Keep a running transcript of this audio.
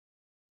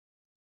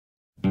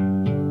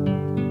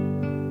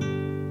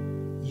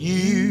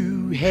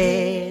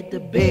had the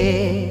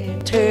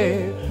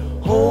better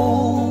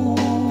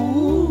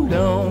hold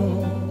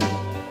on.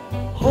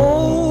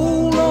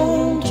 Hold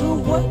on to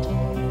what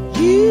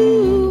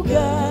you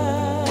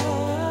got.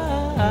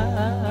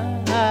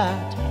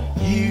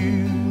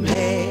 You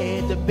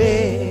had the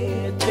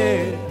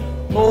better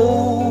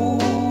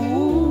hold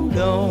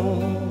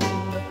on.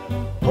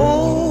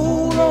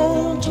 Hold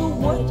on to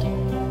what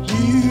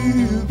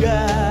you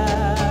got.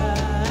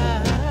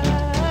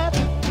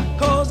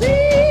 'Cause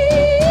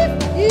if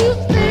you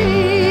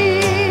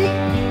think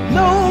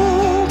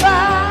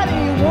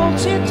nobody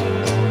wants it,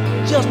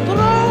 just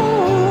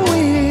throw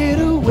it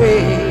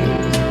away,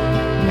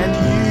 and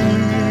you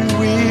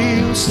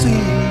will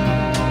see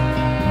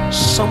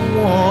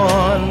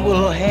someone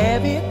will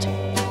have it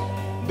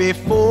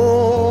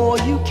before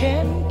you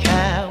can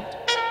count.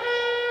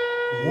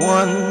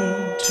 1,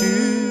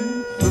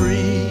 2,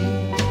 3.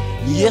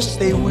 Yes,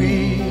 they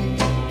will.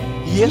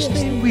 Yes,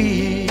 they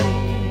will.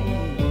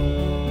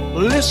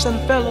 Listen,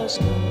 fellas,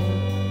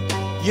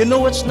 you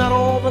know it's not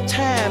all the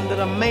time that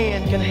a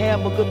man can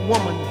have a good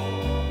woman.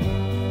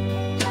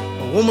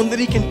 A woman that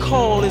he can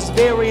call his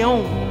very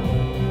own.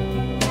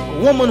 A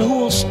woman who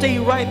will stay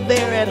right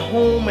there at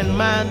home and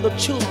mind the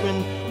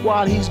children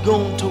while he's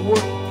gone to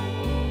work.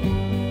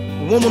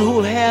 A woman who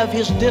will have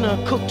his dinner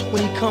cooked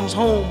when he comes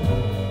home.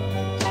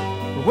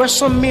 Where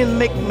some men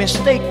make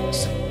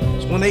mistakes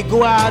is when they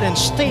go out and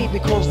stay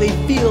because they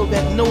feel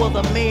that no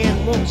other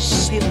man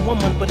wants his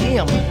woman but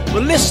him.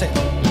 But listen,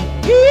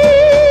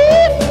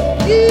 if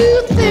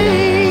you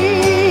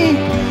think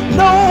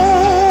no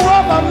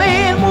other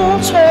man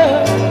wants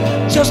her,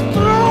 just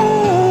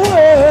throw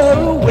her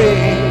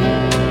away,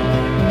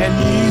 and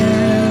you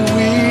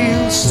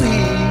will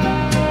see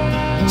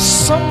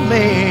some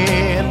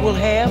man will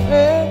have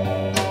her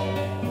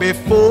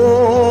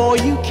before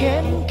you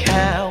can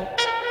count.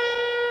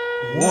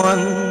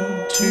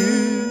 1,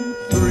 2,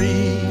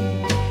 3.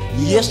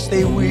 Yes,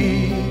 they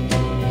will.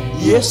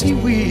 Yes, he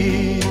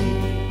will.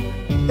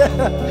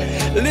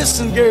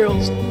 Listen,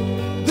 girls,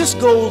 this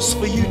goes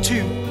for you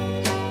too.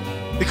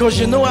 Because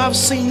you know I've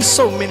seen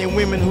so many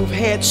women who've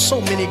had so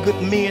many good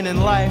men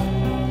in life.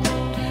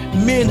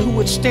 Men who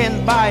would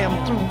stand by them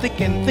through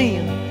thick and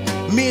thin.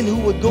 Men who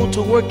would go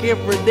to work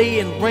every day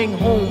and bring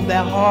home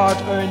their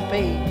hard-earned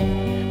pay.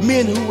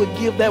 Men who would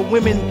give their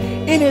women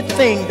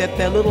anything that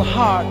their little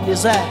heart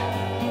desired.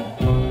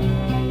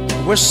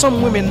 Where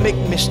some women make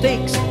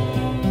mistakes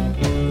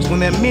is when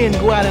their men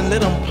go out and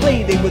let them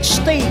play, they would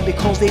stay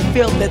because they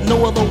felt that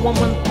no other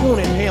woman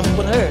wanted him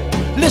but her.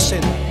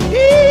 Listen,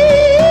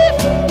 if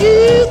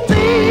you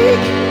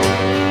think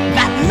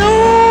that no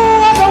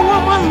other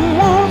woman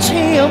wants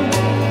him,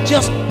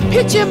 just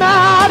pitch him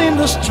out in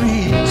the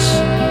streets,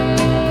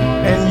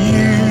 and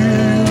you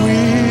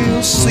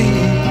will see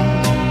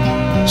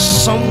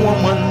some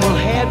woman will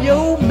have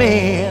your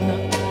man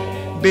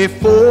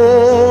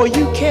before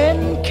you can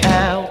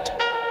count.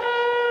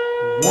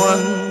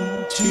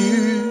 1,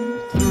 2,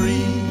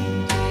 3.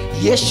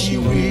 Yes, she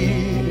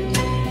will.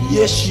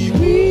 Yes, she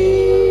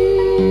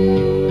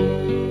will.